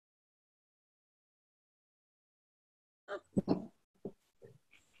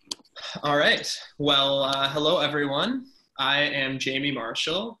All right. Well, hello, everyone. I am Jamie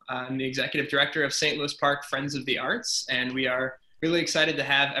Marshall. I'm the Executive Director of St. Louis Park Friends of the Arts, and we are really excited to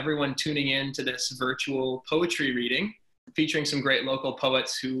have everyone tuning in to this virtual poetry reading featuring some great local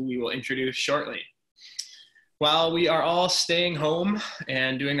poets who we will introduce shortly. While we are all staying home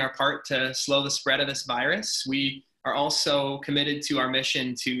and doing our part to slow the spread of this virus, we are also committed to our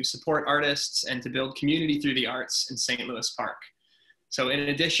mission to support artists and to build community through the arts in St. Louis Park. So in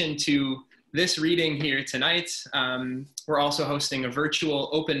addition to this reading here tonight, we're also hosting a virtual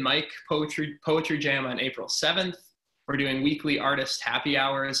open mic poetry jam on April 7th. We're doing weekly artist happy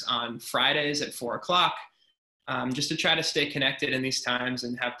hours on Fridays at 4 o'clock, just to try to stay connected in these times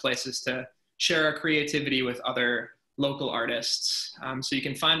and have places to share our creativity with other local artists. So you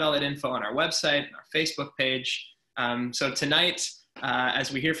can find all that info on our website, our Facebook page. So tonight,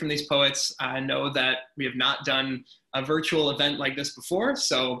 as we hear from these poets, I know that we have not done a virtual event like this before,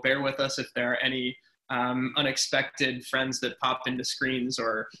 so bear with us if there are any unexpected friends that pop into screens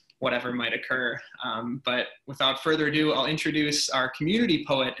or whatever might occur. But without further ado, I'll introduce our community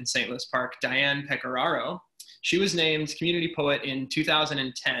poet in St. Louis Park, Diane Pecoraro. She was named community poet in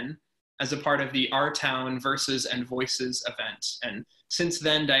 2010 as a part of the Our Town Verses and Voices event. And since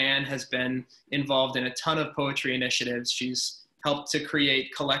then, Diane has been involved in a ton of poetry initiatives. She's helped to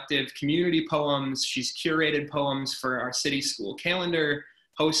create collective community poems. She's curated poems for our city school calendar,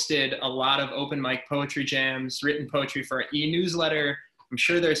 hosted a lot of open mic poetry jams, written poetry for our e-newsletter. I'm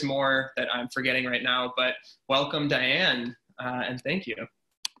sure there's more that I'm forgetting right now, but welcome, Diane, and thank you.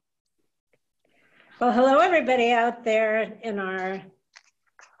 Well, hello, everybody out there in our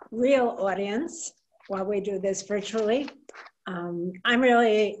real audience while we do this virtually. I'm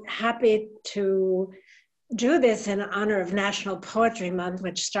really happy to do this in honor of National Poetry Month,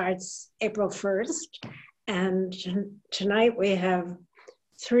 which starts April 1st. And tonight we have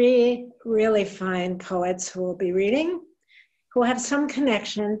three really fine poets who will be reading, who have some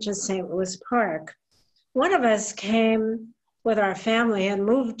connection to St. Louis Park. One of us came with our family and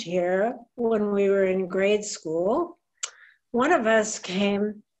moved here when we were in grade school. One of us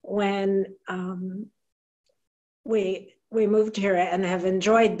came when we moved here and have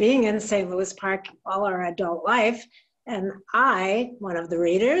enjoyed being in St. Louis Park all our adult life. And I, one of the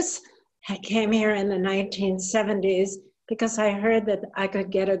readers, came here in the 1970s because I heard that I could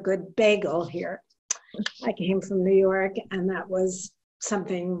get a good bagel here. I came from New York, and that was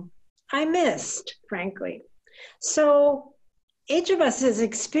something I missed, frankly. So each of us has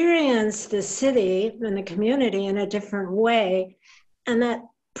experienced the city and the community in a different way, and that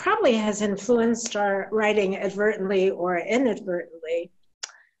probably has influenced our writing advertently or inadvertently.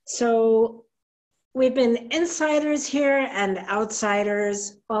 So we've been insiders here and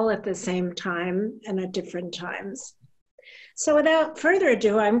outsiders all at the same time and at different times. So without further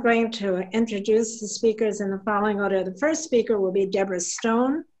ado, I'm going to introduce the speakers in the following order. The first speaker will be Debra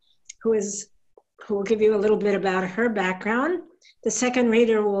Stone, who will give you a little bit about her background. The second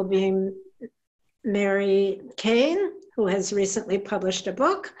reader will be Mary Kane, who has recently published a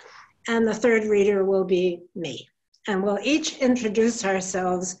book, and the third reader will be me. And we'll each introduce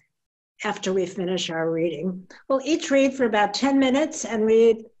ourselves after we finish our reading. We'll each read for about 10 minutes and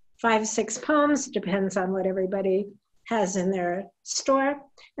read 5, 6 poems, depends on what everybody has in their store.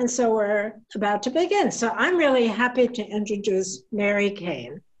 And so we're about to begin. So I'm really happy to introduce Mary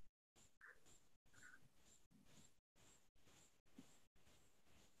Kane.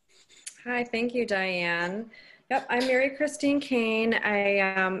 Hi, thank you, Diane. Yep, I'm Mary Christine Kane.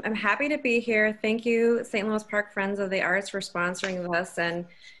 I'm happy to be here. Thank you, St. Louis Park Friends of the Arts, for sponsoring this and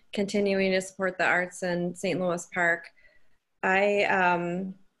continuing to support the arts in St. Louis Park.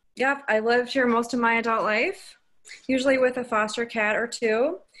 I lived here most of my adult life, usually with a foster cat or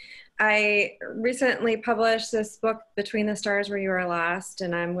two. I recently published this book, Between the Stars Where You Are Lost,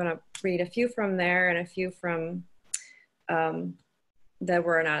 and I'm going to read a few from there and a few from that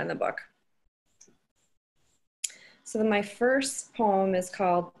were not in the book. So my first poem is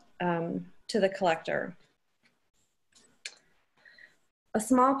called To the Collector. A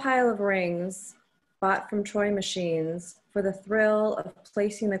small pile of rings bought from Troy Machines for the thrill of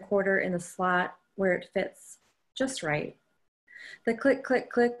placing the quarter in the slot where it fits just right. The click, click,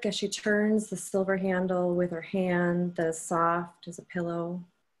 click as she turns the silver handle with her hand that is soft as a pillow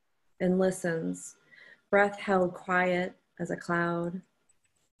and listens, breath held quiet as a cloud,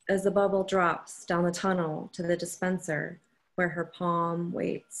 as the bubble drops down the tunnel to the dispenser where her palm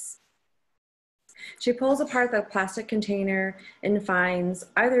waits. She pulls apart the plastic container and finds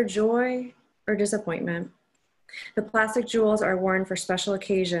either joy or disappointment, The plastic jewels are worn for special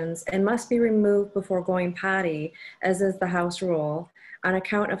occasions and must be removed before going potty, as is the house rule, on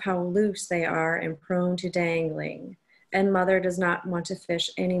account of how loose they are and prone to dangling, and mother does not want to fish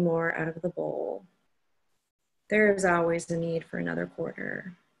any more out of the bowl. There is always a need for another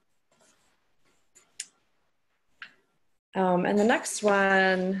quarter. And the next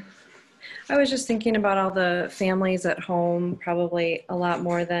one, I was just thinking about all the families at home, probably a lot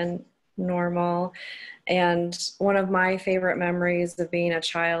more than normal. And one of my favorite memories of being a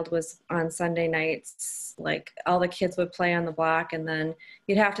child was on Sunday nights, like all the kids would play on the block and then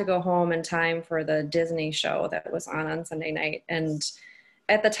you'd have to go home in time for the Disney show that was on Sunday night. And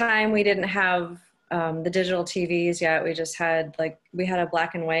at the time we didn't have the digital TVs yet. We just had we had a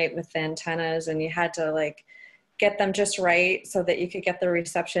black and white with the antennas, and you had to get them just right so that you could get the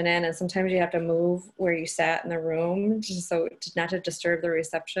reception in. And sometimes you have to move where you sat in the room just so not to disturb the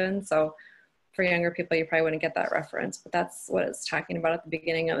reception. So for younger people, you probably wouldn't get that reference, but that's what it's talking about at the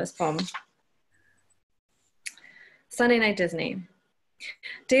beginning of this poem. Sunday Night Disney.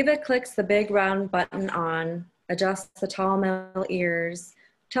 David clicks the big round button on, adjusts the tall metal ears,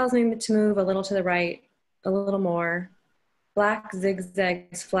 tells me to move a little to the right, a little more. Black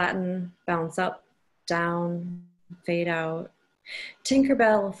zigzags flatten, bounce up, down, fade out.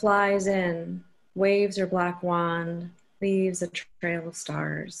 Tinkerbell flies in, waves her black wand, leaves a trail of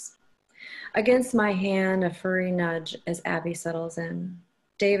stars. Against my hand, a furry nudge as Abby settles in.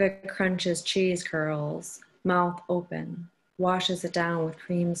 David crunches cheese curls, mouth open, washes it down with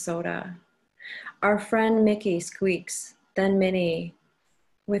cream soda. Our friend Mickey squeaks, then Minnie,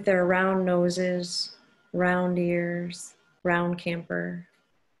 with their round noses, round ears, round camper.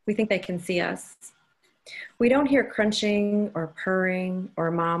 We think they can see us. We don't hear crunching or purring or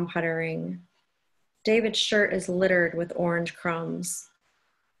mom puttering. David's shirt is littered with orange crumbs.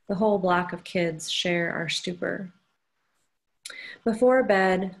 The whole block of kids share our stupor. Before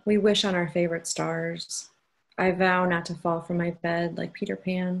bed, we wish on our favorite stars. I vow not to fall from my bed like Peter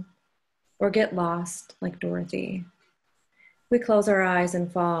Pan or get lost like Dorothy. We close our eyes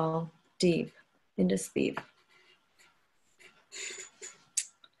and fall deep into sleep.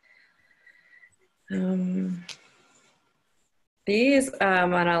 These,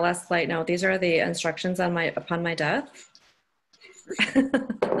 on a less light note, these are the instructions upon my death.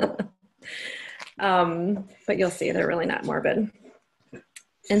 But you'll see they're really not morbid.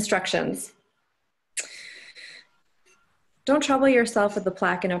 Instructions. Don't trouble yourself with the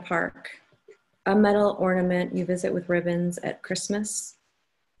plaque in a park, a metal ornament you visit with ribbons at Christmas,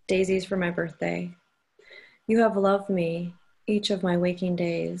 daisies for my birthday. You have loved me each of my waking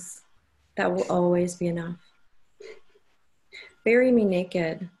days. That will always be enough. Bury me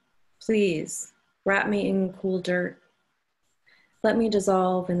naked, please. Wrap me in cool dirt. Let me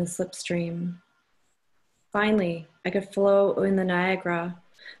dissolve in the slipstream. Finally, I could flow in the Niagara,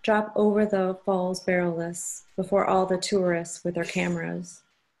 drop over the falls barrelless before all the tourists with their cameras,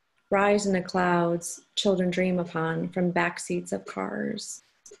 rise in the clouds children dream upon from back seats of cars.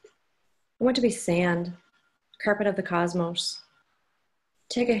 I want to be sand, carpet of the cosmos.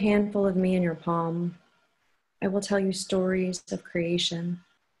 Take a handful of me in your palm. I will tell you stories of creation.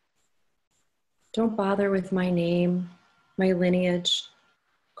 Don't bother with my name, my lineage.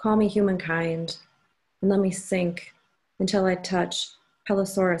 Call me humankind, and let me sink until I touch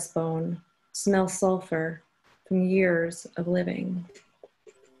Pelosaurus bone, smell sulfur from years of living.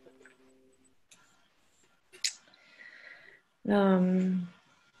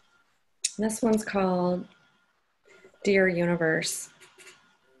 This one's called Dear Universe.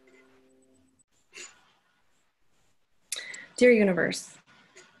 Dear Universe,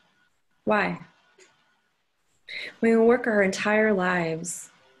 why? We work our entire lives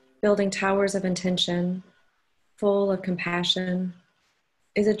building towers of intention, full of compassion.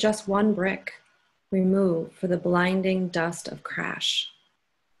 Is it just one brick we move for the blinding dust of crash?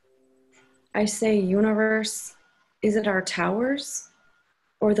 I say, universe, is it our towers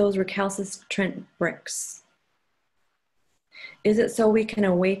or those recalcitrant bricks? Is it so we can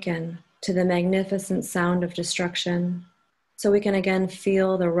awaken to the magnificent sound of destruction, so we can again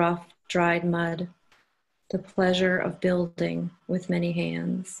feel the rough, dried mud, the pleasure of building with many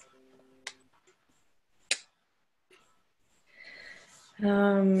hands?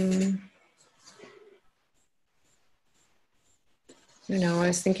 I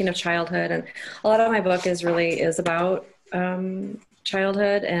was thinking of childhood, and a lot of my book is about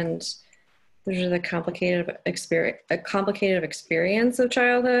childhood, and there's a complicated experience of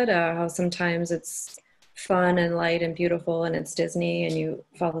childhood. How sometimes it's fun and light and beautiful, and it's Disney, and you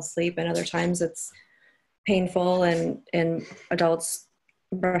fall asleep, and other times it's painful, and adults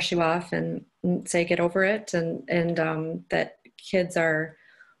brush you off and say get over it, and that kids are,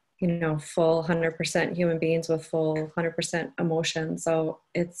 you know, full 100% human beings with full 100% emotion. So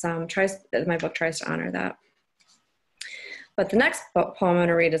it's my book tries to honor that. But the next poem I'm going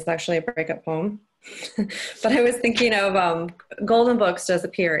to read is actually a breakup poem. But I was thinking of Golden Books does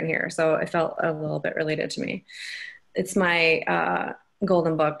appear in here, so it felt a little bit related to me. It's my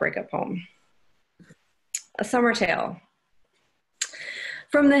Golden Book breakup poem. A Summer Tale.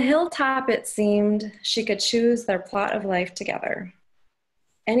 From the hilltop it seemed she could choose their plot of life together.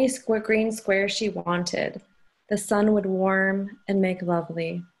 Any green square she wanted, the sun would warm and make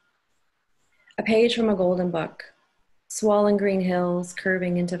lovely. A page from a golden book, swollen green hills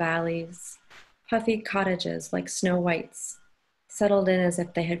curving into valleys, puffy cottages like snow whites, settled in as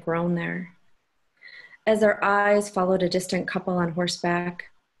if they had grown there. As their eyes followed a distant couple on horseback,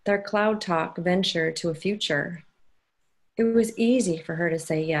 their cloud talk ventured to a future. It was easy for her to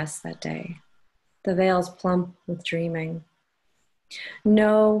say yes that day, the veils plump with dreaming.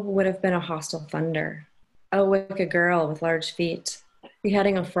 No would have been a hostile thunder, a wicked girl with large feet,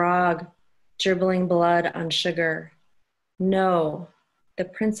 beheading a frog, dribbling blood on sugar. No, the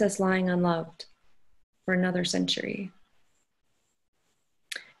princess lying unloved for another century.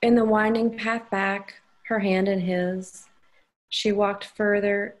 In the winding path back, her hand in his, she walked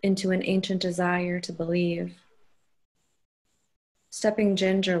further into an ancient desire to believe. Stepping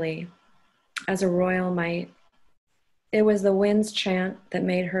gingerly, as a royal might, it was the wind's chant that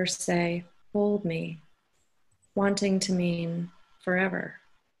made her say, hold me, wanting to mean forever.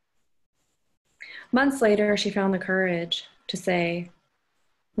 Months later, she found the courage to say,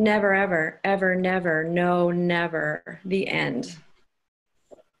 never, ever, ever, never, no, never, the end.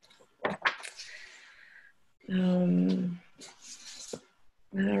 I'm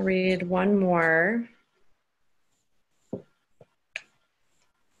gonna read one more.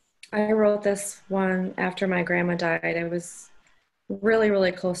 I wrote this one after my grandma died. I was really,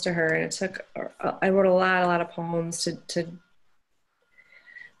 really close to her, and I wrote a lot of poems to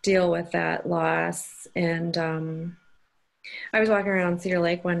deal with that loss. And I was walking around Cedar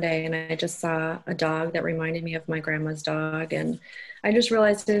Lake one day, and I just saw a dog that reminded me of my grandma's dog, and I just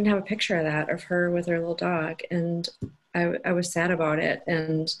realized I didn't have a picture of that, of her with her little dog, and I was sad about it.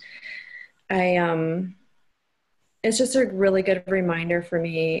 And it's just a really good reminder for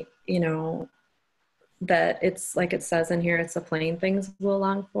me, you know, that it's like it says in here, it's the plain things we'll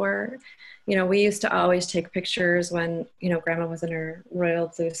long for. You know, we used to always take pictures when, you know, grandma was in her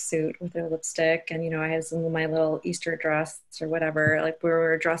royal blue suit with her lipstick, and, you know, I had my little Easter dress or whatever, like we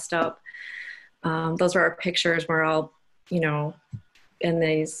were dressed up. Those were our pictures. We're all, you know, in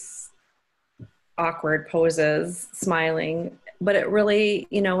these awkward poses, smiling. But it really,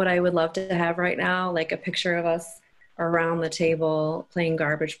 you know, what I would love to have right now, like a picture of us around the table playing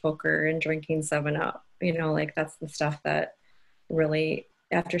garbage poker and drinking 7-Up. You know, like that's the stuff that really,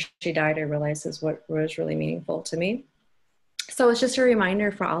 after she died, I realized is what was really meaningful to me. So it's just a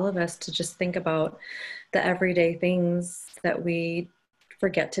reminder for all of us to just think about the everyday things that we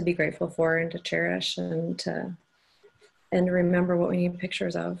forget to be grateful for and to cherish, and remember what we need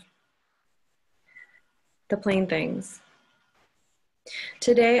pictures of. The plain things.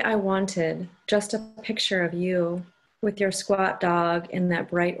 Today I wanted just a picture of you with your squat dog in that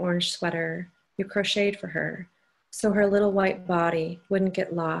bright orange sweater you crocheted for her, so her little white body wouldn't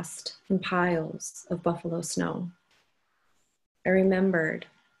get lost in piles of buffalo snow. I remembered,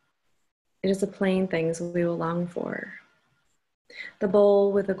 it is the plain things we will long for. The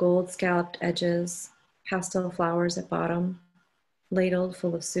bowl with the gold scalloped edges, pastel flowers at bottom, ladled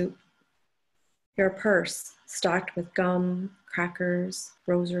full of soup. Your purse stocked with gum, crackers,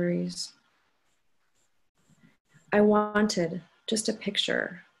 rosaries. I wanted just a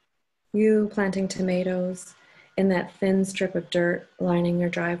picture, you planting tomatoes in that thin strip of dirt lining your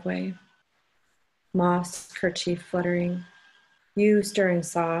driveway, moss kerchief fluttering, you stirring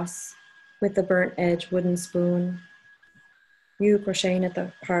sauce with the burnt edge wooden spoon, you crocheting at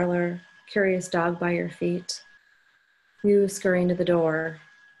the parlor, curious dog by your feet, you scurrying to the door,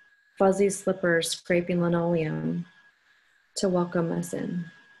 fuzzy slippers scraping linoleum to welcome us in.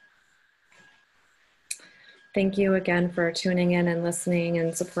 Thank you again for tuning in and listening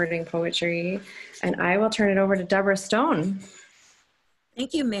and supporting poetry. And I will turn it over to Debra Stone.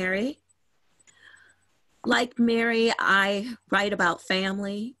 Thank you, Mary. Like Mary, I write about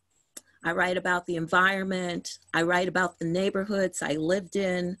family. I write about the environment. I write about the neighborhoods I lived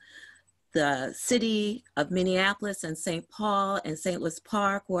in, the city of Minneapolis and St. Paul and St. Louis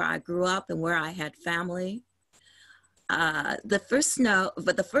Park, where I grew up and where I had family. The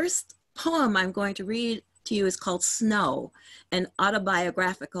first poem I'm going to read to you is called Snow, an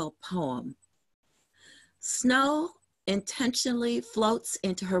autobiographical poem. Snow intentionally floats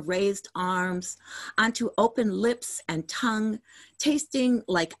into her raised arms, onto open lips and tongue, tasting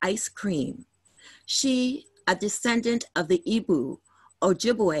like ice cream. She, a descendant of the Ibu,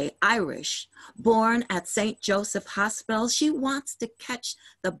 Ojibwe Irish, born at St. Joseph Hospital, she wants to catch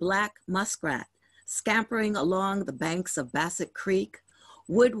the black muskrat, scampering along the banks of Bassett Creek,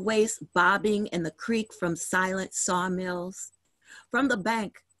 wood waste bobbing in the creek from silent sawmills. From the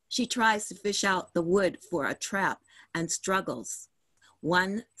bank, she tries to fish out the wood for a trap and struggles,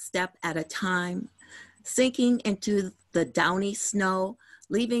 one step at a time, sinking into the downy snow,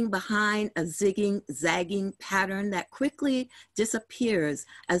 leaving behind a zigging, zagging pattern that quickly disappears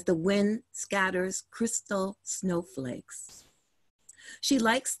as the wind scatters crystal snowflakes. She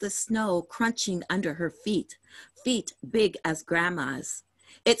likes the snow crunching under her feet, feet big as grandma's.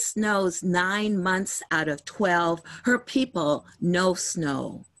 It snows 9 months out of 12. Her people know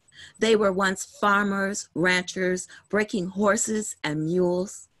snow. They were once farmers, ranchers, breaking horses and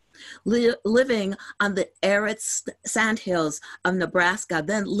mules, living on the arid sandhills of Nebraska,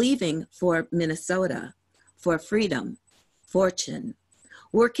 then leaving for Minnesota for freedom, fortune,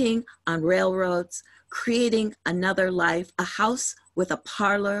 working on railroads, creating another life, a house with a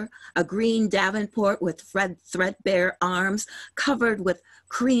parlor, a green Davenport with threadbare arms covered with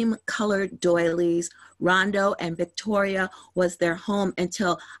cream-colored doilies. Rondo and Victoria was their home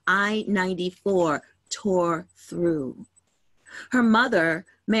until I-94 tore through. Her mother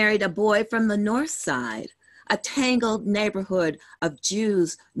married a boy from the north side, a tangled neighborhood of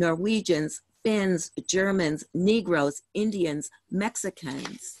Jews, Norwegians, Finns, Germans, Negroes, Indians,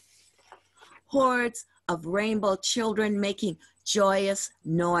 Mexicans. Hordes of rainbow children making joyous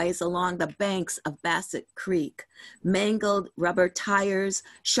noise along the banks of Bassett Creek. Mangled rubber tires,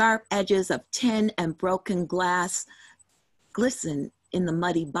 sharp edges of tin and broken glass glisten in the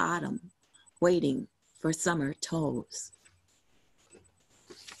muddy bottom, waiting for summer toes.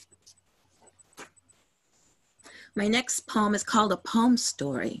 My next poem is called A Poem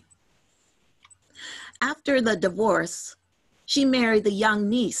Story. After the divorce, she married the young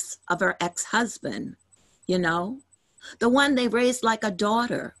niece of her ex-husband, you know, the one they raised like a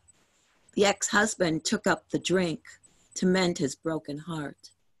daughter. The ex-husband took up the drink to mend his broken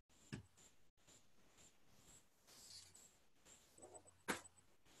heart.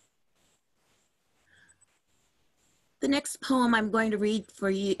 The next poem I'm going to read for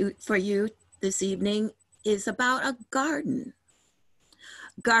you this evening is about a garden.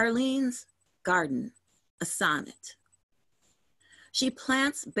 Garlene's Garden, a sonnet. She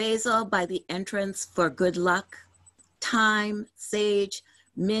plants basil by the entrance for good luck, thyme, sage,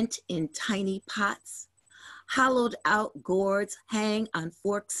 mint in tiny pots. Hollowed out gourds hang on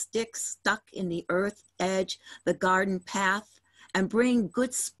forked sticks stuck in the earth edge, the garden path, and bring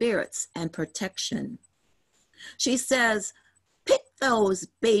good spirits and protection. She says, pick those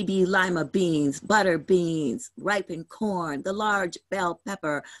baby lima beans, butter beans, ripened corn, the large bell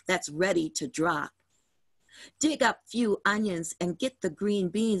pepper that's ready to drop. Dig up few onions and get the green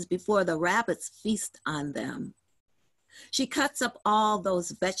beans before the rabbits feast on them. She cuts up all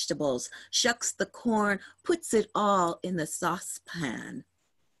those vegetables, shucks the corn, puts it all in the saucepan,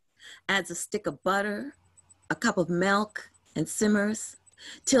 adds a stick of butter, a cup of milk, and simmers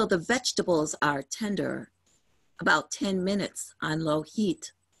till the vegetables are tender, about 10 minutes on low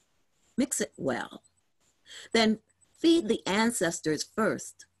heat. Mix it well. Then feed the ancestors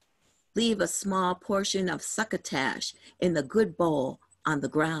first. Leave a small portion of succotash in the good bowl on the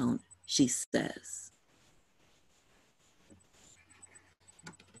ground, she says.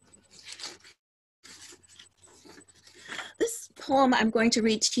 This poem I'm going to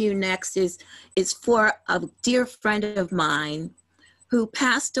read to you next is for a dear friend of mine who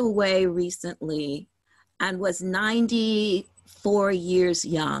passed away recently and was 94 years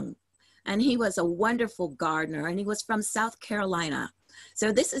young. And he was a wonderful gardener, and he was from South Carolina.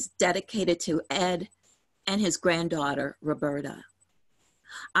 So this is dedicated to Ed and his granddaughter, Roberta.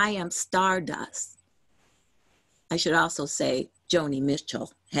 I am stardust. I should also say Joni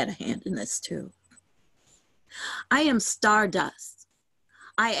Mitchell had a hand in this too. I am stardust.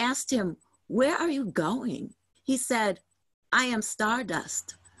 I asked him, where are you going? He said, I am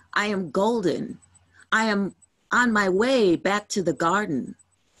stardust. I am golden. I am on my way back to the garden.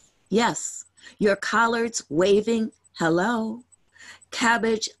 Yes, your collards waving, hello.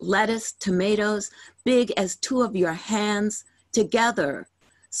 Cabbage, lettuce, tomatoes, big as two of your hands, together.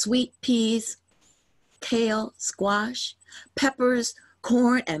 Sweet peas, kale, squash, peppers,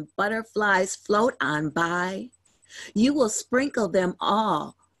 corn, and butterflies float on by. You will sprinkle them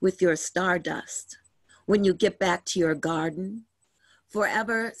all with your stardust. when you get back to your garden,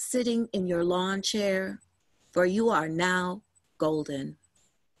 forever sitting in your lawn chair, for you are now golden.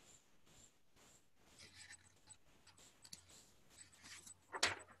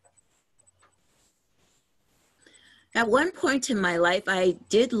 At one point in my life, I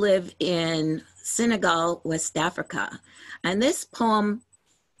did live in Senegal, West Africa, and this poem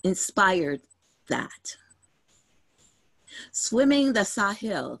inspired that. Swimming the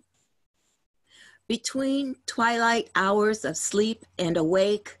Sahel. Between twilight hours of sleep and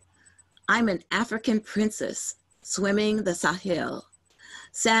awake, I'm an African princess swimming the Sahel.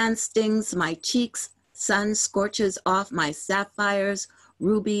 Sand stings my cheeks, sun scorches off my sapphires,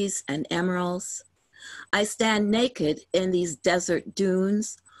 rubies, and emeralds. I stand naked in these desert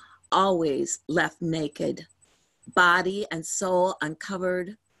dunes, always left naked, body and soul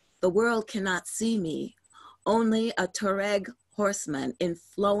uncovered. The world cannot see me, only a Tuareg horseman in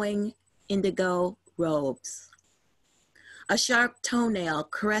flowing indigo robes. A sharp toenail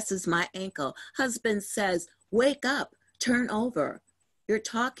caresses my ankle. Husband says, "Wake up, turn over. You're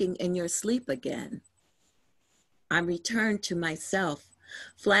talking in your sleep again." I return to myself.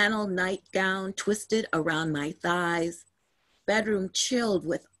 Flannel nightgown twisted around my thighs, bedroom chilled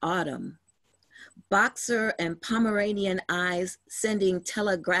with autumn. Boxer and Pomeranian eyes sending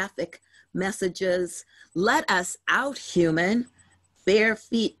telegraphic messages. Let us out, human. Bare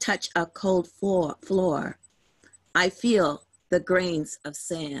feet touch a cold floor. I feel the grains of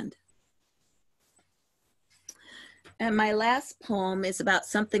sand. And my last poem is about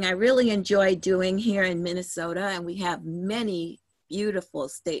something I really enjoy doing here in Minnesota, and we have many beautiful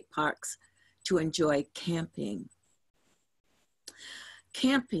state parks to enjoy camping.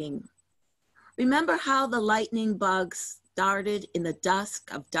 Camping. Remember how the lightning bugs darted in the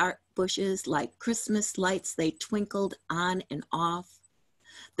dusk of dark bushes like Christmas lights? They twinkled on and off.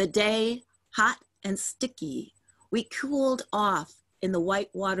 The day, hot and sticky, we cooled off in the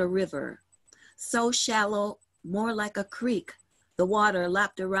Whitewater River. So shallow, more like a creek, the water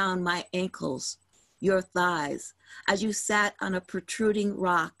lapped around my ankles, your thighs, as you sat on a protruding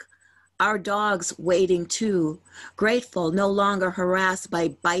rock, our dogs waiting too, grateful, no longer harassed by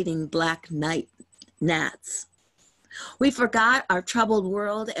biting black night gnats. We forgot our troubled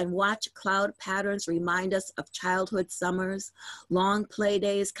world and watched cloud patterns remind us of childhood summers, long play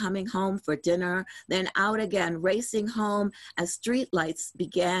days coming home for dinner, then out again, racing home as streetlights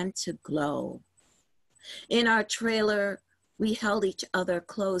began to glow. In our trailer, we held each other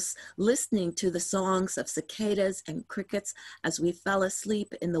close, listening to the songs of cicadas and crickets as we fell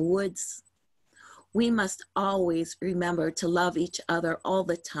asleep in the woods. We must always remember to love each other all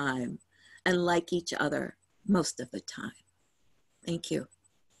the time and like each other most of the time. Thank you.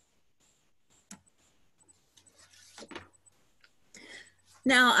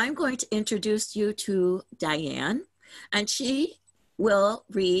 Now I'm going to introduce you to Diane, and she will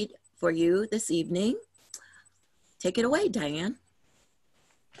read for you this evening. Take it away, Diane.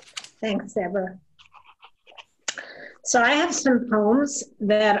 Thanks, Deborah. So I have some poems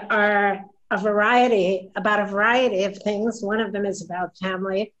that are about a variety of things. One of them is about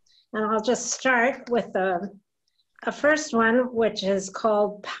family. And I'll just start with a first one, which is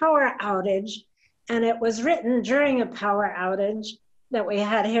called Power Outage. And it was written during a power outage that we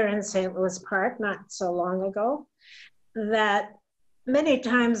had here in St. Louis Park not so long ago, that many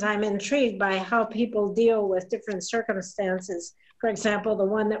times I'm intrigued by how people deal with different circumstances. For example, the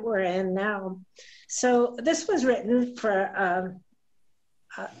one that we're in now. So this was written for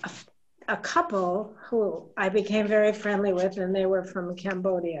a couple who I became very friendly with, and they were from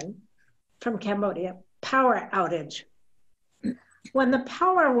Cambodia. Power outage. When the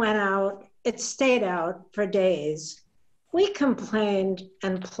power went out, it stayed out for days. We complained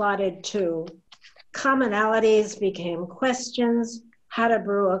and plotted too. Commonalities became questions: how to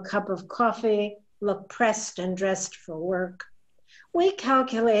brew a cup of coffee, look pressed and dressed for work. We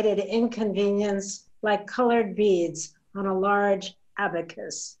calculated inconvenience like colored beads on a large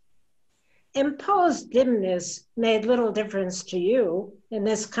abacus. Imposed dimness made little difference to you in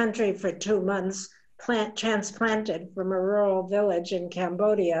this country for 2 months, transplanted from a rural village in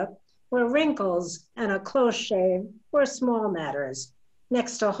Cambodia, where wrinkles and a close shave were small matters,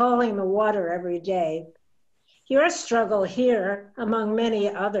 next to hauling the water every day. Your struggle here, among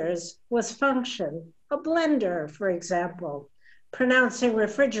many others, was function. A blender, for example, pronouncing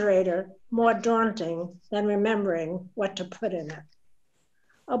refrigerator more daunting than remembering what to put in it.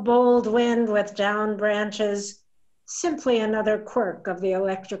 A bold wind with down branches, simply another quirk of the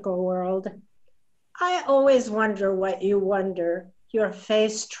electrical world. I always wonder what you wonder, your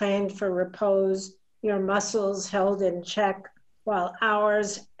face trained for repose, your muscles held in check, while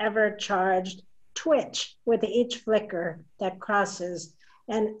ours ever charged twitch with each flicker that crosses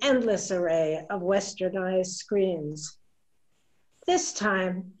an endless array of westernized screens. This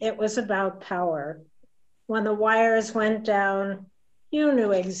time, it was about power. When the wires went down, you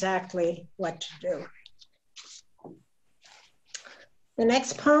knew exactly what to do. The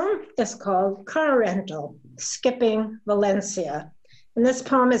next poem is called Car Rental, Skipping Valencia. And this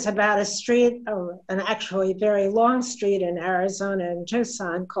poem is about a street, an actually very long street in Arizona and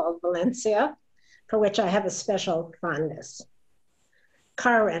Tucson called Valencia, for which I have a special fondness.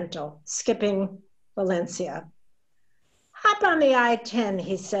 Car rental, skipping Valencia. Hop on the I-10,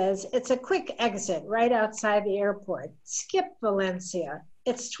 he says. It's a quick exit right outside the airport. Skip Valencia.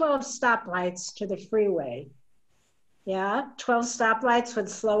 It's 12 stoplights to the freeway. Yeah, 12 stoplights would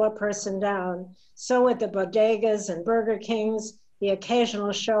slow a person down. So would the bodegas and Burger Kings, the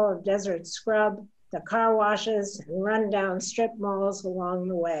occasional show of desert scrub, the car washes, and rundown strip malls along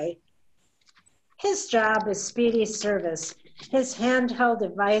the way. His job is speedy service. His handheld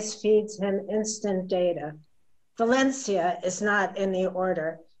device feeds him instant data. Valencia is not in the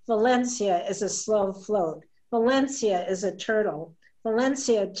order. Valencia is a slow float. Valencia is a turtle.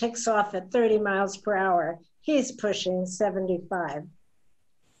 Valencia ticks off at 30 miles per hour. He's pushing 75.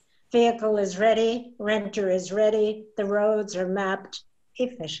 Vehicle is ready, renter is ready, the roads are mapped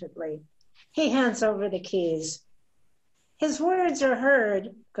efficiently. He hands over the keys. His words are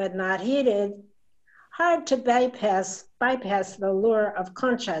heard, but not heeded. Hard to bypass the lure of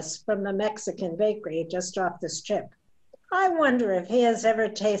conchas from the Mexican bakery just off the strip. I wonder if he has ever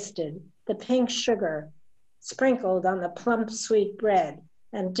tasted the pink sugar sprinkled on the plump sweet bread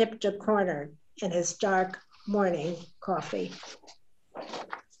and dipped a corner in his dark morning coffee.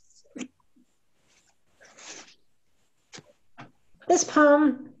 This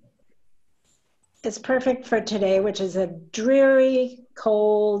poem is perfect for today, which is a dreary,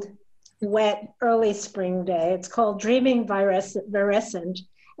 cold, wet, early spring day. It's called Dreaming Virescent.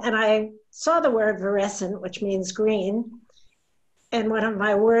 And I saw the word virescent, which means green, in one of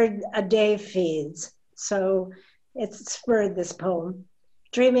my word a day feeds. So it spurred this poem.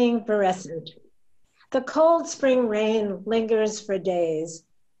 Dreaming Virescent. The cold spring rain lingers for days.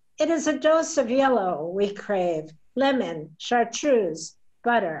 It is a dose of yellow we crave, lemon, chartreuse,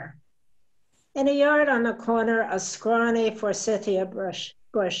 butter. In a yard on the corner, a scrawny forsythia bush,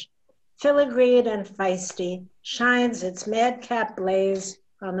 filigreed and feisty, shines its madcap blaze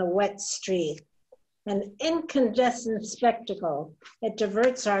on the wet street. An incandescent spectacle, it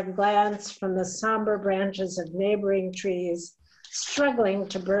diverts our glance from the somber branches of neighboring trees, struggling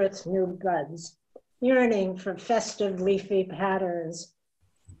to birth new buds, yearning for festive leafy patterns.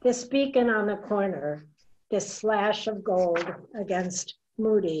 This beacon on the corner, this slash of gold against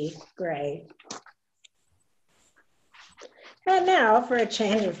moody gray. And now for a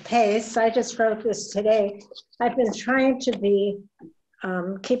change of pace, I just wrote this today. I've been trying to be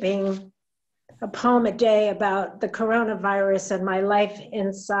keeping a poem a day about the coronavirus and my life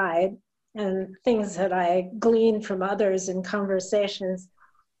inside and things that I glean from others in conversations.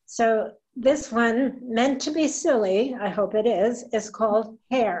 So this one, meant to be silly, I hope it is called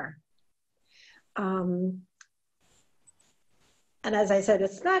Hair. And as I said,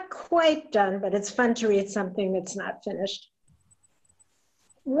 it's not quite done, but it's fun to read something that's not finished.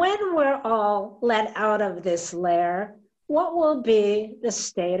 When we're all let out of this lair, what will be the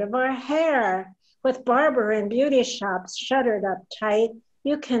state of our hair? With barber and beauty shops shuttered up tight,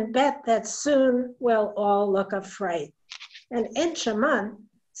 you can bet that soon we'll all look a fright. An inch a month,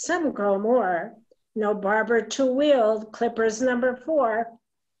 some grow more. No barber two-wheeled, clippers number 4.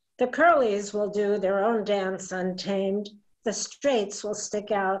 The curlies will do their own dance untamed. The straights will stick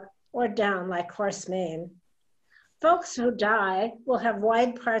out or down like horse mane. Folks who die will have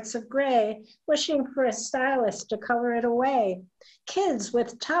wide parts of gray, wishing for a stylist to color it away. Kids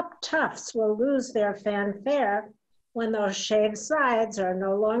with top tufts will lose their fanfare when those shaved sides are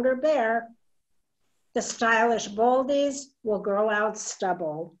no longer bare. The stylish boldies will grow out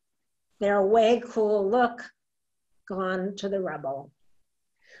stubble. Their way cool look gone to the rubble.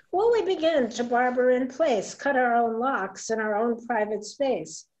 Will we begin to barber in place, cut our own locks in our own private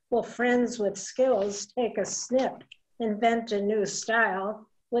space? Will friends with skills take a snip, invent a new style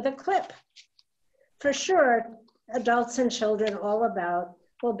with a clip? For sure, adults and children all about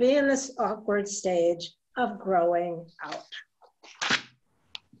will be in this awkward stage of growing out.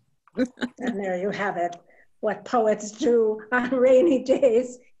 And there you have it, what poets do on rainy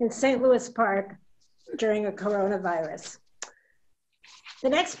days in St. Louis Park during a coronavirus. The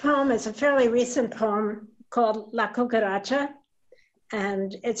next poem is a fairly recent poem called La Cucaracha,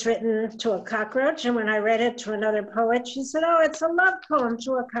 and it's written to a cockroach. And when I read it to another poet, she said, oh, it's a love poem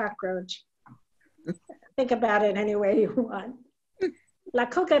to a cockroach. Think about it any way you want. La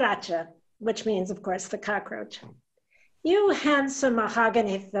cucaracha, which means, of course, the cockroach. You handsome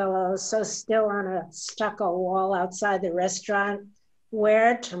mahogany fellow, so still on a stucco wall outside the restaurant,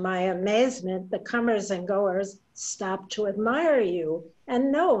 where, to my amazement, the comers and goers stop to admire you,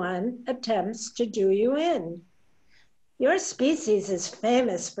 and no one attempts to do you in. Your species is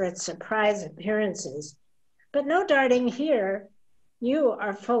famous for its surprise appearances, but no darting here. You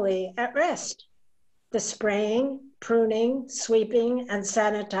are fully at rest. The spraying, pruning, sweeping, and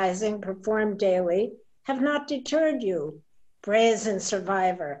sanitizing performed daily have not deterred you. Brazen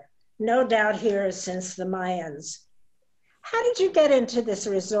survivor, no doubt here since the Mayans. How did you get into this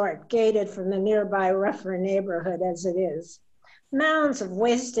resort, gated from the nearby rougher neighborhood as it is? Mounds of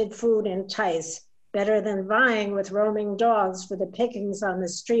wasted food entice, better than vying with roaming dogs for the pickings on the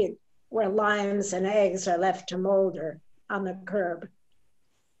street where limes and eggs are left to molder on the curb.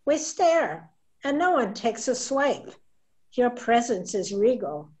 We stare, and no one takes a swipe. Your presence is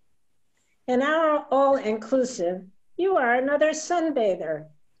regal. In our all-inclusive, you are another sunbather.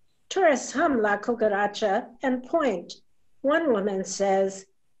 Tourists hum La Cucaracha and point. One woman says,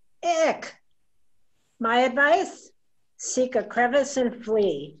 ick. My advice? Seek a crevice and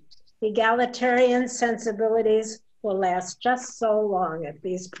flee. Egalitarian sensibilities will last just so long at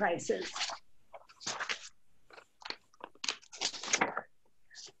these prices.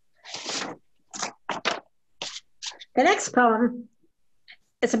 The next poem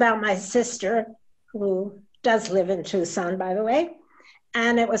is about my sister, who does live in Tucson, by the way,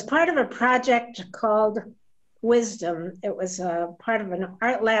 and it was part of a project called Wisdom. It was a part of an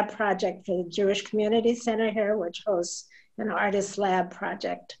art lab project for the Jewish Community Center here, which hosts an artist lab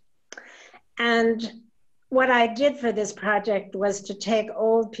project. And what I did for this project was to take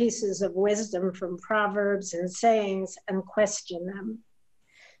old pieces of wisdom from proverbs and sayings and question them.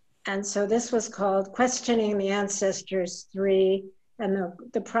 And so this was called Questioning the Ancestors 3, and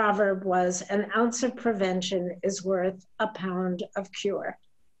the proverb was, an ounce of prevention is worth a pound of cure.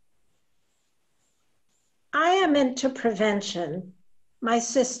 I am into prevention, my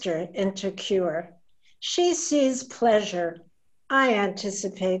sister into cure. She sees pleasure, I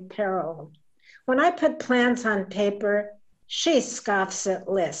anticipate peril. When I put plans on paper, she scoffs at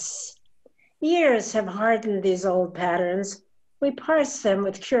lists. Years have hardened these old patterns. We parse them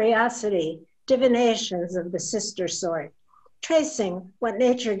with curiosity, divinations of the sister sort, tracing what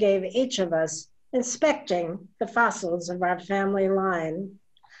nature gave each of us, inspecting the fossils of our family line.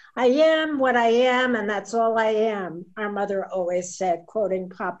 I am what I am, and that's all I am, our mother always said, quoting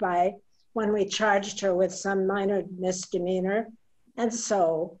Popeye, when we charged her with some minor misdemeanor. And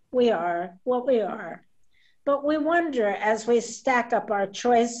so we are what we are. But we wonder as we stack up our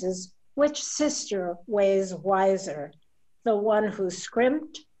choices, which sister weighs wiser, the one who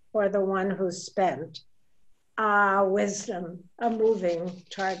scrimped or the one who spent? Ah, wisdom, a moving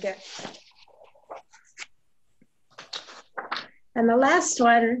target. And the last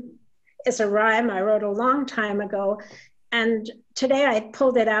one is a rhyme I wrote a long time ago. And today I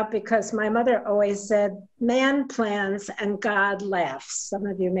pulled it out because my mother always said, man plans and God laughs. Some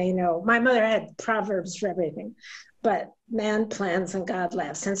of you may know. My mother had proverbs for everything, but man plans and God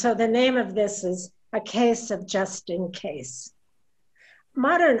laughs. And so the name of this is A Case of Just in Case.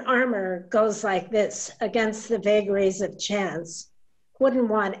 Modern armor goes like this against the vagaries of chance. Wouldn't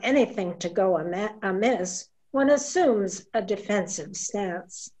want anything to go amiss. One assumes a defensive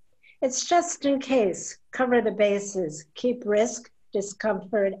stance. It's just in case, cover the bases, keep risk,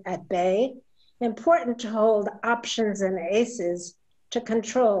 discomfort at bay. Important to hold options and aces to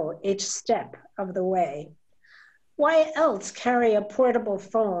control each step of the way. Why else carry a portable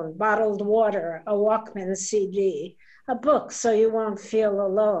phone, bottled water, a Walkman CD, a book so you won't feel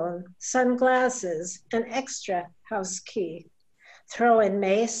alone, sunglasses, an extra house key. Throw in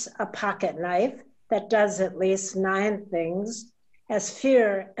mace, a pocket knife that does at least 9 things. As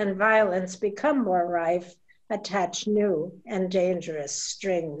fear and violence become more rife, attach new and dangerous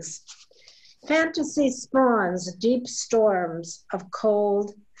strings. Fantasy spawns deep storms of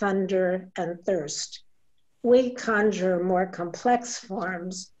cold, thunder, and thirst. We conjure more complex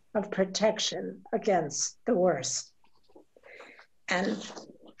forms of protection against the worst. And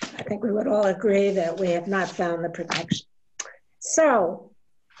I think we would all agree that we have not found the protection. So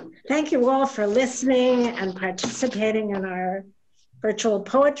thank you all for listening and participating in our virtual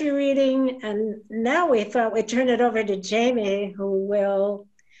poetry reading. And now we thought we'd turn it over to Jamie, who will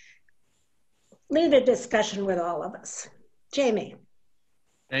lead a discussion with all of us. Jamie.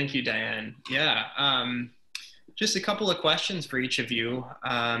 Thank you, Diane. Yeah, just a couple of questions for each of you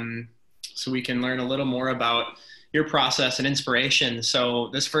so we can learn a little more about your process and inspiration. So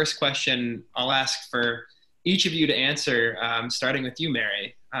this first question I'll ask for each of you to answer, starting with you,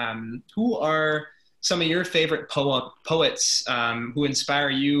 Mary. Who are some of your favorite poets who inspire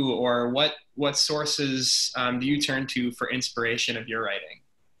you, or what sources do you turn to for inspiration of your writing?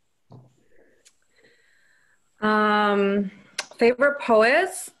 Favorite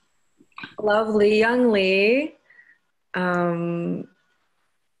poets? Love Lee Young Lee. I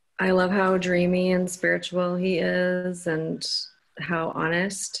love how dreamy and spiritual he is, and how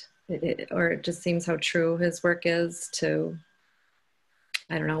honest, or it just seems how true his work is to,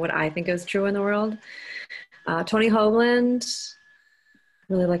 I don't know, what I think is true in the world. Tony Hoagland,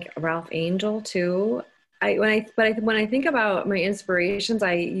 really like Ralph Angel too. When I think about my inspirations,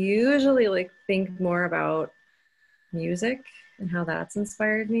 I usually like think more about music and how that's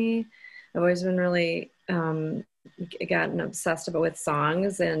inspired me. I've always been really gotten obsessed with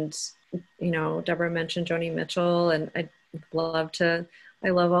songs, and Debra mentioned Joni Mitchell, and I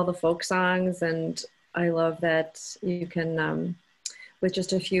love all the folk songs, and I love that you can with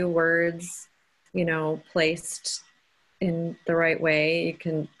just a few words, placed in the right way, you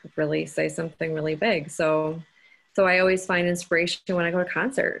can really say something really big. So I always find inspiration when I go to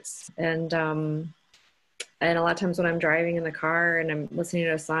concerts, and a lot of times when I'm driving in the car and I'm listening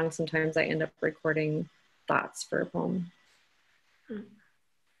to a song, sometimes I end up recording thoughts for a poem.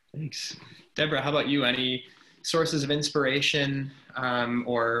 Thanks. Debra, how about you? Any sources of inspiration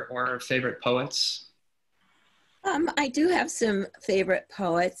or favorite poets? I do have some favorite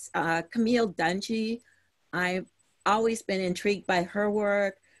poets. Camille Dungy. I've always been intrigued by her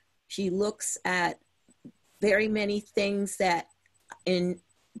work. She looks at very many things that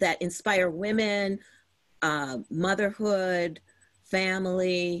inspire women, motherhood,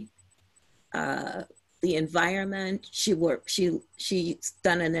 family, the environment. She's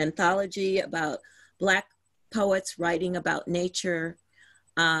done an anthology about Black poets writing about nature.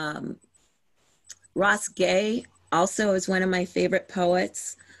 Ross Gay also is one of my favorite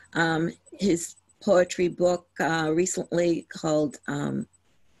poets. His poetry book recently called,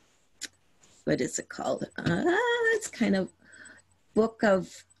 what is it called? It's kind of book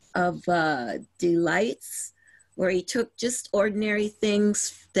of delights, where he took just ordinary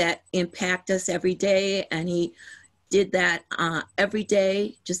things that impact us every day, and he did that every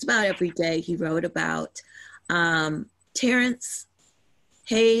day, just about every day. He wrote about Terrence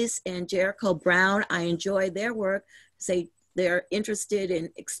Hayes and Jericho Brown. I enjoy their work because they're interested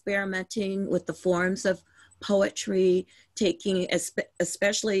in experimenting with the forms of poetry, taking,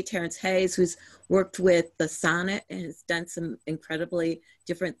 especially Terrence Hayes, who's worked with the sonnet and has done some incredibly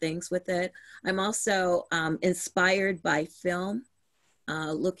different things with it. I'm also inspired by film,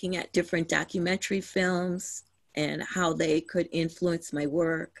 looking at different documentary films and how they could influence my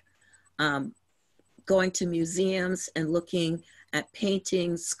work, going to museums and looking at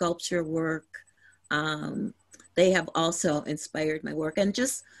paintings, sculpture work. They have also inspired my work, and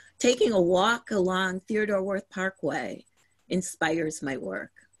just taking a walk along Theodore Wirth Parkway inspires my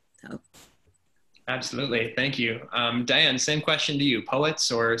work. So. Absolutely, thank you. Diane, same question to you. Poets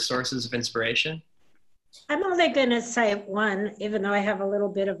or sources of inspiration? I'm only going to say one, even though I have a little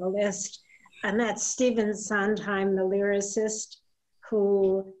bit of a list, and that's Stephen Sondheim, the lyricist,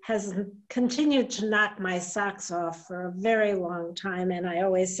 who has continued to knock my socks off for a very long time. And I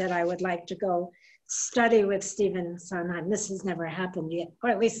always said I would like to go study with Stephen Sondheim. This has never happened yet, or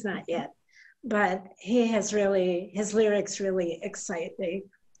at least not yet. But his lyrics really excite me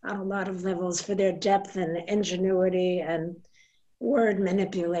on a lot of levels for their depth and ingenuity and word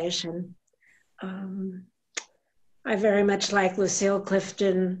manipulation. I very much like Lucille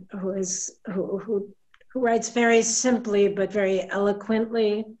Clifton, who writes very simply but very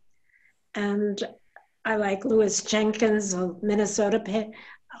eloquently. And I like Louis Jenkins, a Minnesota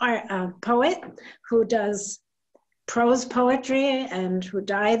poet who does prose poetry and who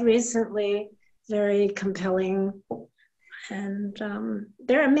died recently, very compelling. And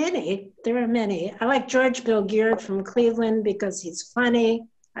there are many. I like George Bill Geard from Cleveland because he's funny.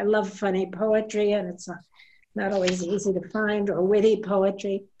 I love funny poetry, and it's not always easy to find, or witty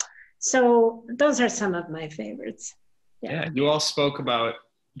poetry. So those are some of my favorites. Yeah, you all spoke about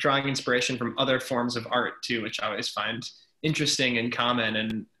drawing inspiration from other forms of art too, which I always find interesting and common.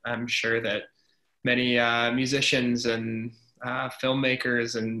 And I'm sure that many musicians and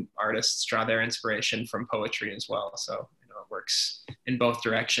filmmakers and artists draw their inspiration from poetry as well. So it works in both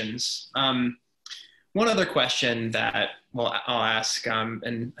directions. One other question that I'll ask,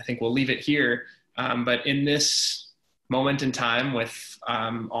 and I think we'll leave it here, but in this moment in time with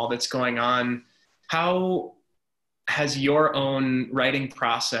all that's going on, how has your own writing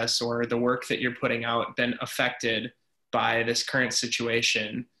process or the work that you're putting out been affected by this current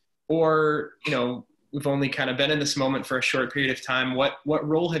situation? Or, we've only kind of been in this moment for a short period of time. What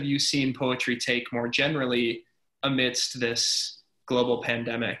role have you seen poetry take more generally amidst this global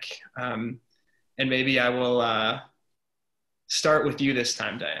pandemic? And maybe I will start with you this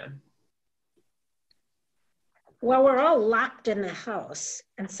time, Diane. Well, we're all locked in the house,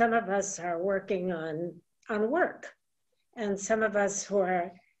 and some of us are working on work. And some of us who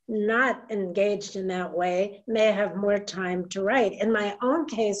are not engaged in that way may have more time to write. In my own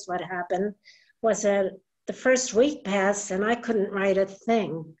case, what happened was that the first week passed and I couldn't write a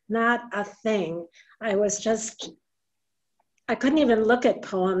thing, not a thing. I couldn't even look at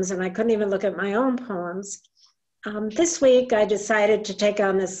poems, and I couldn't even look at my own poems. This week, I decided to take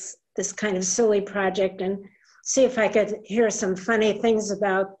on this kind of silly project and see if I could hear some funny things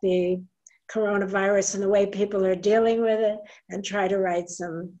about the coronavirus and the way people are dealing with it, and try to write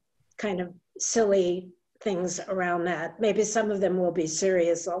some kind of silly things around that. Maybe some of them will be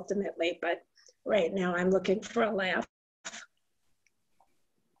serious ultimately, but right now I'm looking for a laugh.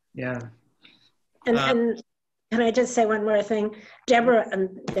 Yeah. And can I just say one more thing?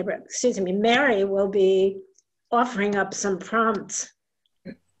 Mary will be offering up some prompts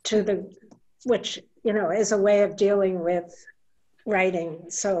which is a way of dealing with writing.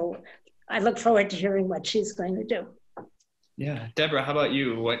 So I look forward to hearing what she's going to do. Yeah. Debra, how about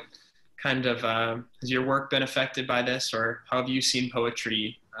you? What kind of, has your work been affected by this, or how have you seen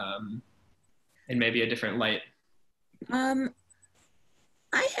poetry in maybe a different light? I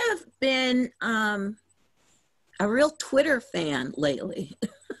have been a real Twitter fan lately.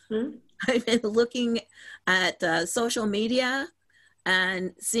 I've been looking at social media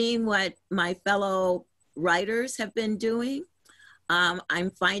and seeing what my fellow writers have been doing.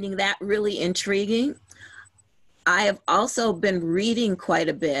 I'm finding that really intriguing. I have also been reading quite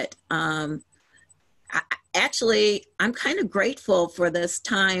a bit. Actually, I'm kind of grateful for this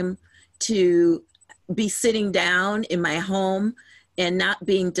time to be sitting down in my home and not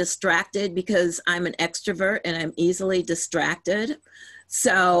being distracted, because I'm an extrovert and I'm easily distracted.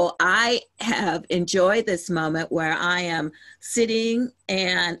 So I have enjoyed this moment where I am sitting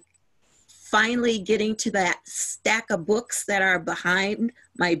and finally getting to that stack of books that are behind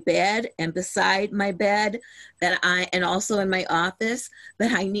my bed and beside my bed and also in my office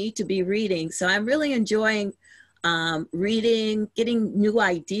that I need to be reading. So I'm really enjoying reading, getting new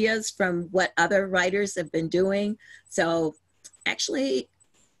ideas from what other writers have been doing. So actually,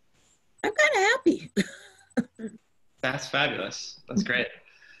 I'm kind of happy. That's fabulous. That's great.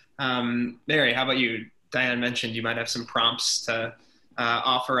 Mary, how about you? Diane mentioned you might have some prompts to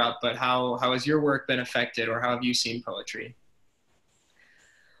offer up, but how has your work been affected, or how have you seen poetry?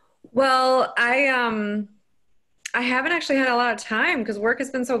 Well, I haven't actually had a lot of time because work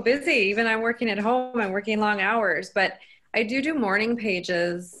has been so busy. Even I'm working at home, I'm working long hours, but I do morning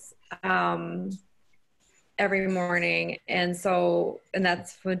pages every morning. And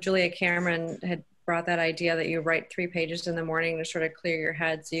that's when Julia Cameron had brought that idea that you write 3 pages in the morning to sort of clear your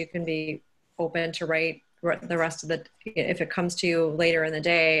head so you can be open to write the rest of if it comes to you later in the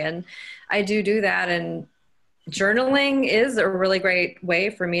day. And I do that, and journaling is a really great way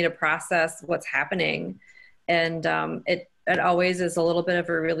for me to process what's happening. And it always is a little bit of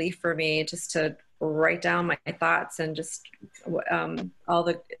a relief for me just to write down my thoughts and just all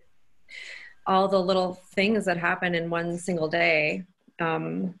the little things that happen in one single day.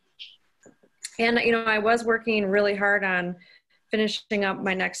 And I was working really hard on finishing up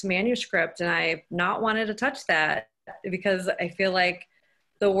my next manuscript, and I've not wanted to touch that because I feel like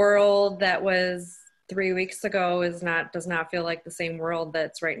the world that was 3 weeks ago does not feel like the same world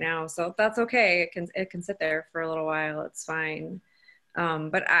that's right now. So that's okay. It can sit there for a little while. It's fine.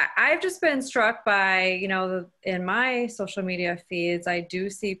 But I've just been struck by, in my social media feeds, I do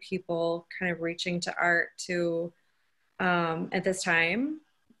see people kind of reaching to art at this time.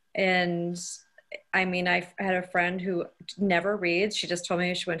 And I mean, I had a friend who never reads. She just told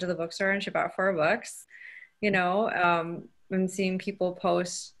me she went to the bookstore and she bought 4 books. I'm seeing people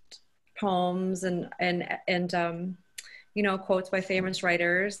post poems and quotes by famous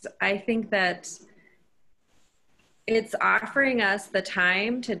writers. I think that it's offering us the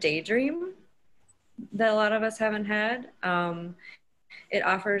time to daydream that a lot of us haven't had. It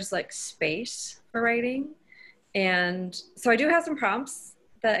offers like space for writing. And so I do have some prompts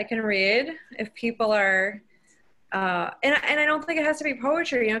that I can read if people are, and I don't think it has to be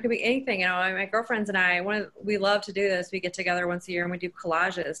poetry, it could be anything. My girlfriends and I, we love to do this. We get together once a year and we do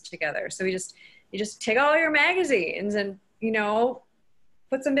collages together. So you just take all your magazines and,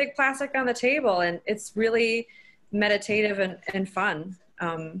 put some big plastic on the table, and it's really meditative and fun.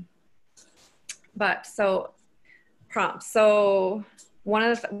 But so prompts. So one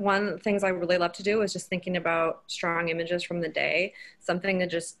of the things I really love to do is just thinking about strong images from the day, something that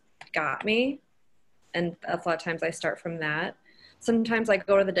just got me. And a lot of times I start from that. Sometimes I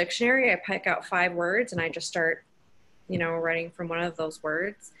go to the dictionary, I pick out 5 words and I just start, you know, writing from one of those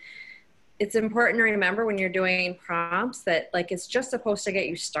words. It's important to remember when you're doing prompts that like, it's just supposed to get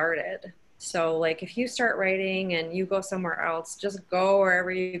you started. So like if you start writing and you go somewhere else, just go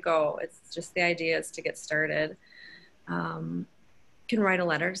wherever you go. It's just the idea is to get started. You can write a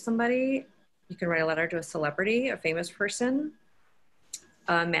letter to somebody. You can write a letter to a celebrity, a famous person,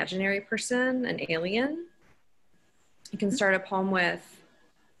 an imaginary person, an alien. You can start a poem with,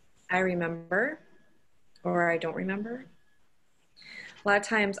 I remember, or I don't remember. A lot of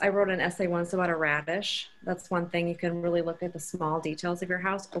times I wrote an essay once about a radish. That's one thing. You can really look at the small details of your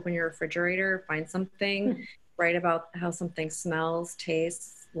house, open your refrigerator, find something, write about how something smells,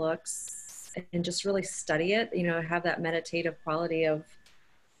 tastes, looks, and just really study it, you know, have that meditative quality of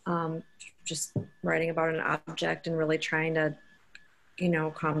just writing about an object and really trying to, you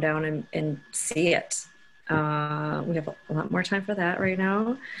know, calm down and see it. We have a lot more time for that right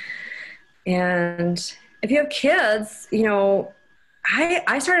now. And if you have kids, you know,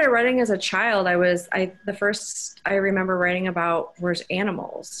 I started writing as a child. The first I remember writing about was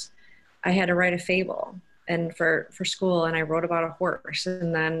animals. I had to write a fable and for school, and I wrote about a horse,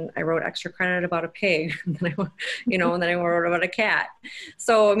 and then I wrote extra credit about a pig, and then and then I wrote about a cat.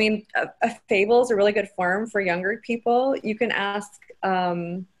 So, I mean, a fable is a really good form for younger people. You can ask,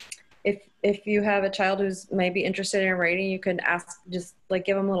 if you have a child who's maybe interested in writing, you can ask, just like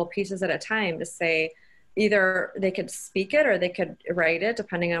give them little pieces at a time to say, either they could speak it or they could write it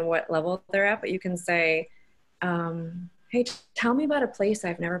depending on what level they're at. But you can say, hey, tell me about a place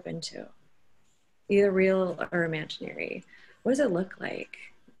I've never been to, either real or imaginary. What does it look like?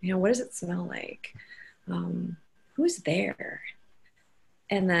 You know, what does it smell like? Who's there?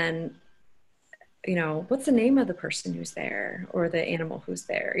 And then, you know, what's the name of the person who's there or the animal who's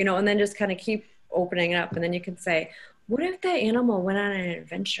there, you know, and then just kind of keep opening it up. And then you can say, what if that animal went on an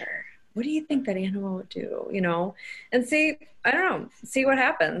adventure? What do you think that animal would do, you know, and see, I don't know, see what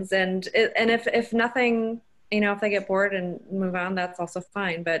happens. And if nothing, you know, if they get bored and move on, that's also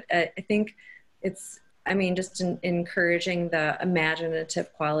fine. But I think it's, I mean, just encouraging the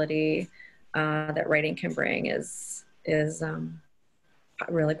imaginative quality that writing can bring is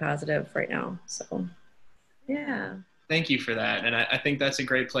really positive right now. So, yeah. Thank you for that. And I think that's a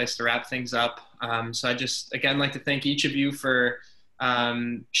great place to wrap things up. So I just, again, like to thank each of you for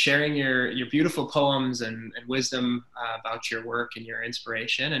sharing your beautiful poems and wisdom about your work and your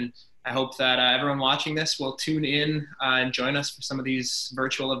inspiration. And I hope that everyone watching this will tune in and join us for some of these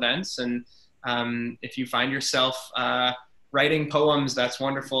virtual events. And if you find yourself writing poems, that's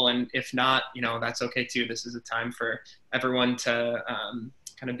wonderful. And if not, you know, that's okay too. This is a time for everyone to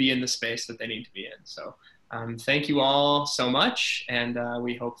kind of be in the space that they need to be in. So thank you all so much. And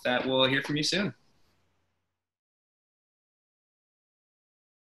we hope that we'll hear from you soon.